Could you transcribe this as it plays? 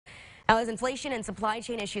Now, as inflation and supply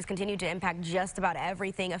chain issues continue to impact just about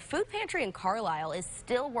everything, a food pantry in Carlisle is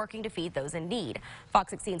still working to feed those in need.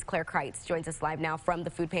 Fox 16's Claire Kreitz joins us live now from the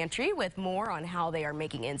food pantry with more on how they are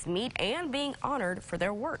making ends meet and being honored for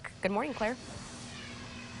their work. Good morning, Claire.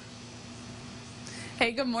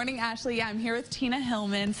 Hey, good morning, Ashley. Yeah, I'm here with Tina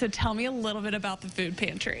Hillman. So tell me a little bit about the food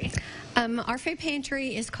pantry. Our food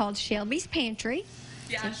pantry is called Shelby's Pantry.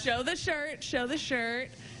 Yeah, show the shirt, show the shirt.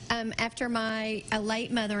 After my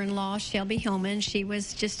late mother-in-law, Shelby Hillman, she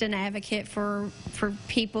was just an advocate for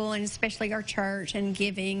people, and especially our church and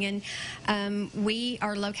giving. And we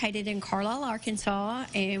are located in Carlisle, Arkansas,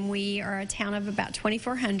 and we are a town of about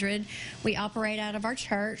 2,400. We operate out of our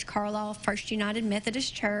church, Carlisle First United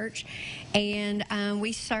Methodist Church, and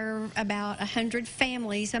we serve about 100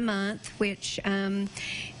 families a month, which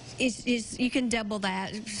is you can double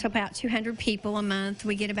that, so about 200 people a month.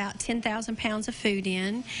 We get about 10,000 pounds of food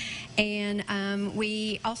in, and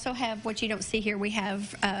we also have what you don't see here. We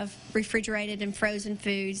have refrigerated and frozen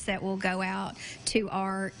foods that will go out to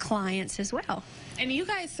our clients as well. And you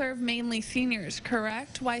guys serve mainly seniors,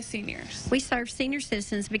 correct? Why seniors? We serve senior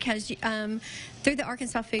citizens because through the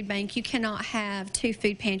Arkansas Food Bank, you cannot have two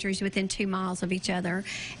food pantries within 2 miles of each other.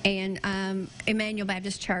 And Emmanuel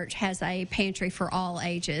Baptist Church has a pantry for all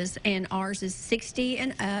ages, and ours is 60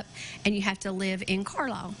 and up, and you have to live in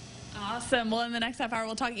Carlisle. Awesome. Well, in the next half hour,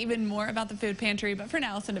 we'll talk even more about the food pantry. But for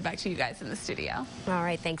now, I'll send it back to you guys in the studio. All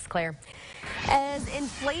right. Thanks, Claire. As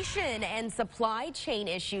inflation and supply chain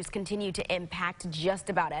issues continue to impact just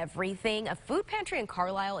about everything, a food pantry in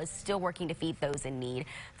Carlisle is still working to feed those in need.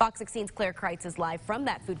 Fox 16's Claire Kreitz is live from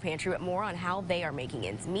that food pantry with more on how they are making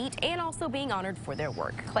ends meet and also being honored for their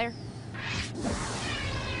work. Claire?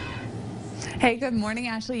 Hey, good morning,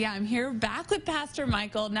 Ashley. Yeah, I'm here back with Pastor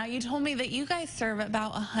Michael. Now, you told me that you guys serve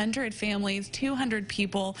about 100 families, 200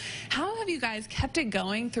 people. How have you guys kept it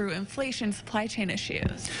going through inflation, supply chain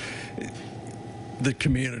issues? The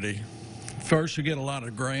community. First, you get a lot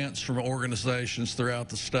of grants from organizations throughout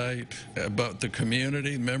the state, but the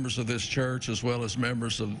community, members of this church, as well as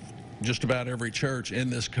members of just about every church in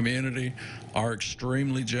this community, are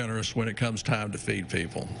extremely generous when it comes time to feed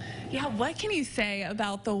people. Yeah, what can you say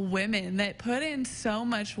about the women that put in so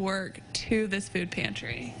much work to this food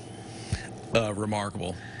pantry?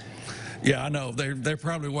 Remarkable. Yeah, I know. They're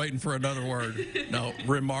probably waiting for another word. No,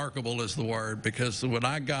 remarkable is the word, because when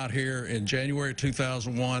I got here in January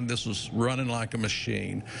 2001, this was running like a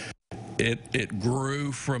machine. It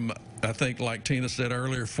grew from, I think, like Tina said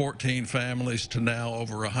earlier, 14 families to now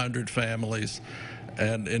over 100 families,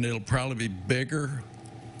 and it'll probably be bigger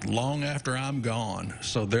long after I'm gone.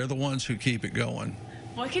 So they're the ones who keep it going.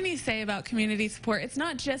 What can you say about community support? It's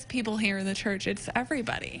not just people here in the church, it's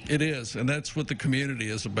everybody. It is, and that's what the community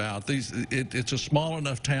is about. It's a small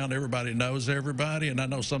enough town, everybody knows everybody, and I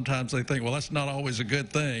know sometimes they think, well, that's not always a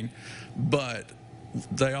good thing, but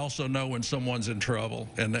they also know when someone's in trouble.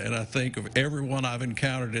 And I think of everyone I've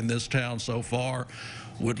encountered in this town so far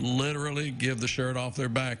would literally give the shirt off their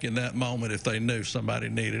back in that moment if they knew somebody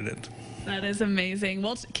needed it. That is amazing.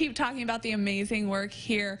 We'll keep talking about the amazing work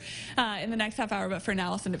here in the next half hour, but for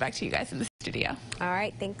now, I'll send it back to you guys in the studio. All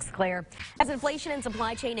right. Thanks, Claire. As inflation and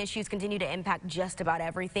supply chain issues continue to impact just about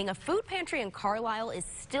everything, a food pantry in Carlisle is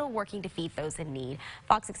still working to feed those in need.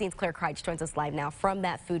 Fox 16's Claire Kreitz joins us live now from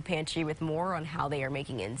that food pantry with more on how they are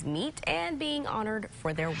making ends meet and being honored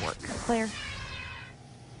for their work. Claire?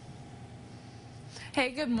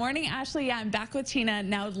 Hey, good morning, Ashley. Yeah, I'm back with Tina.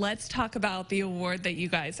 Now let's talk about the award that you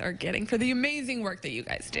guys are getting for the amazing work that you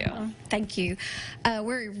guys do. Thank you.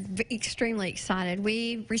 We're extremely excited.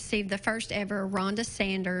 We received the first ever Rhonda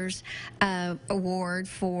Sanders Award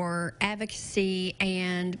for advocacy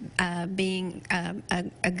and being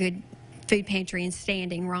a good food pantry in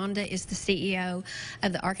standing. Rhonda is the CEO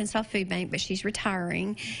of the Arkansas Food Bank, but she's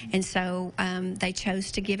retiring, and so they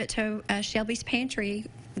chose to give it to Shelby's Pantry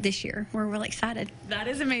this year. We're really excited. That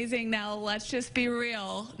is amazing. Now, let's just be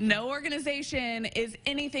real. No organization is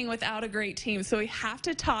anything without a great team, so we have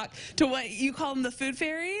to talk to what you call them, the food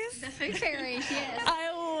fairies? The food fairies, yes.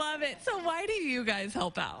 I love it. So why do you guys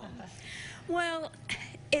help out? Well,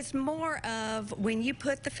 it's more of when you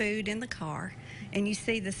put the food in the car and you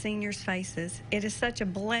see the seniors' faces, it is such a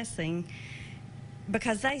blessing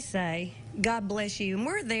because they say, God bless you, and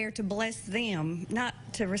we're there to bless them, not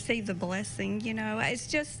to receive the blessing. You know,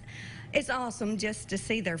 it's awesome just to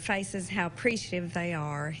see their faces, how appreciative they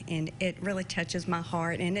are, and it really touches my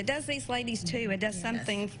heart. And it does these ladies too. It does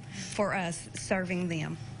something for us serving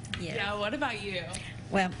them. Yeah, what about you?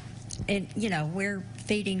 Well, you know, we're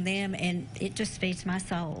feeding them, and it just feeds my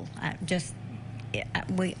soul. I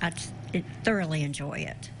thoroughly enjoy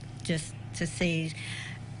it, just to see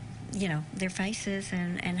you know, their faces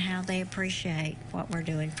and how they appreciate what we're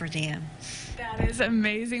doing for them. That is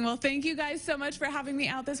amazing. Well, thank you guys so much for having me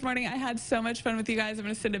out this morning. I had so much fun with you guys. I'm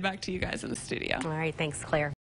going to send it back to you guys in the studio. All right, thanks, Claire.